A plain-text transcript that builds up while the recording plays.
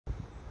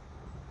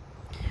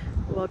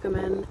Welcome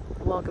in,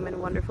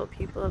 wonderful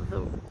people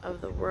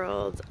of the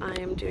world. I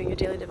am doing a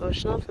daily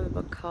devotional from the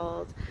book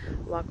called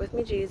Walk With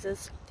Me,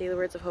 Jesus, Daily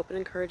Words of Hope and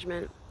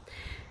Encouragement.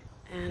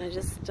 And I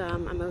just,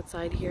 I'm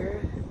outside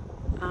here.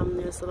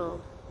 There's this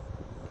little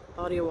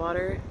body of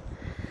water,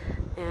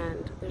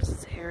 and there's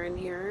this heron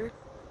here,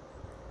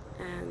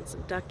 and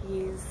some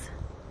duckies.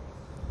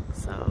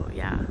 So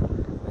yeah,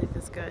 life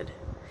is good.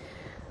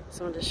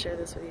 Just wanted to share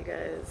this with you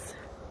guys.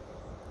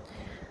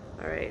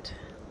 Alright.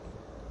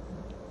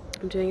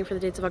 I'm doing it for the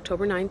dates of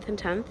October 9th and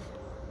 10th.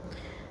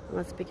 And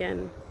let's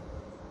begin.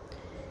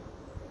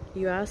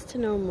 You asked to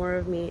know more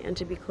of me and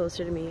to be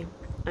closer to me.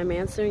 I'm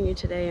answering you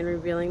today and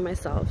revealing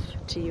myself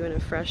to you in a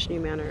fresh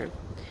new manner.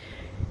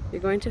 You're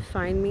going to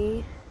find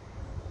me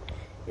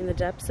in the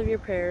depths of your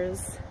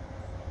prayers.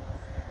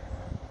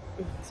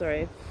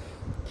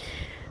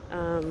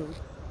 And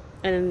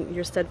in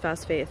your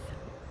steadfast faith.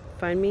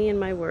 Find me in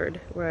my word,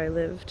 where I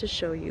live to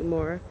show you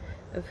more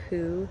of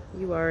who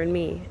you are in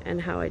me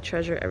and how I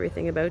treasure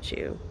everything about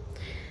you.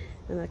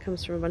 And that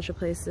comes from a bunch of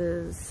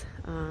places: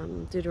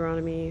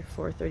 Deuteronomy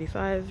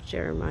 4:35,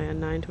 Jeremiah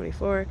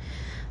 9:24,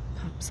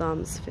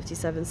 Psalms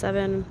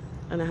 57:7,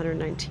 and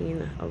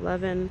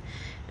 119:11,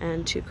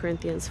 and 2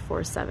 Corinthians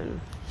 4:7.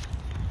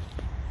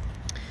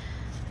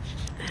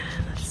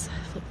 And let's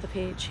flip the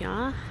page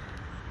here.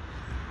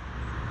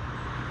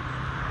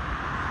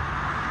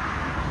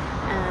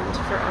 And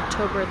for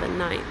October the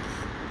 9th,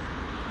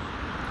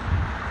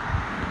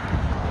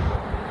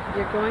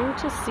 you're going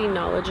to see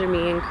knowledge of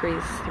me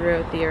increase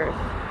throughout the earth,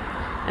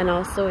 and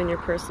also in your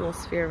personal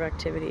sphere of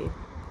activity.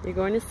 You're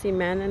going to see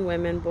men and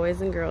women,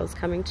 boys and girls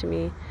coming to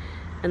me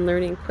and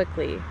learning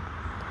quickly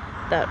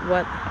that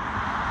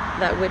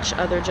which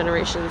other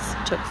generations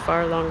took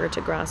far longer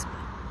to grasp.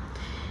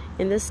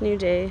 In this new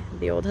day,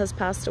 the old has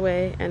passed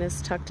away and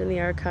is tucked in the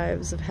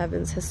archives of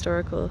heaven's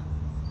historical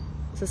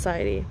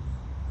society.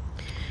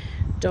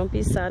 Don't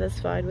be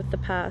satisfied with the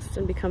past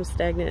and become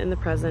stagnant in the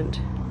present.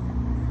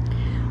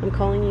 I'm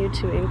calling you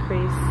to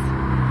increase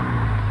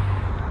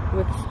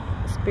with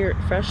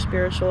fresh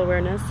spiritual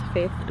awareness,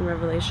 faith, and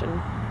revelation.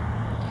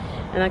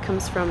 And that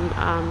comes from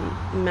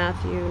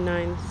Matthew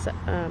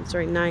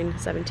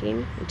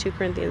 9:17 and 2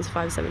 Corinthians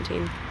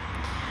 5:17.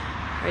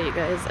 Alright, you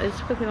guys, I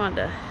just quickly wanted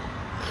to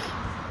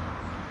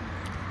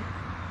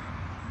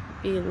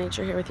be in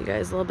nature here with you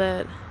guys a little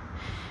bit.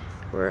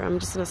 I'm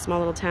just in a small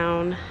little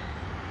town,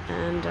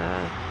 and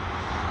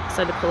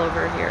decided to pull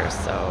over here,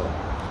 so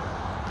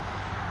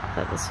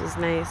thought this was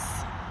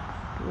nice.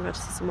 We got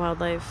to see some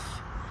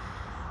wildlife.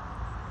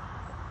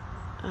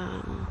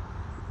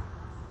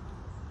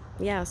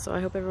 Yeah, so I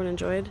hope everyone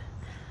enjoyed.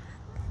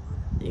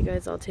 You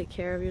guys all take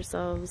care of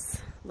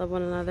yourselves, love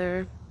one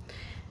another.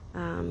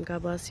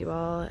 God bless you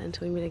all.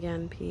 Until we meet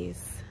again,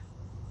 peace.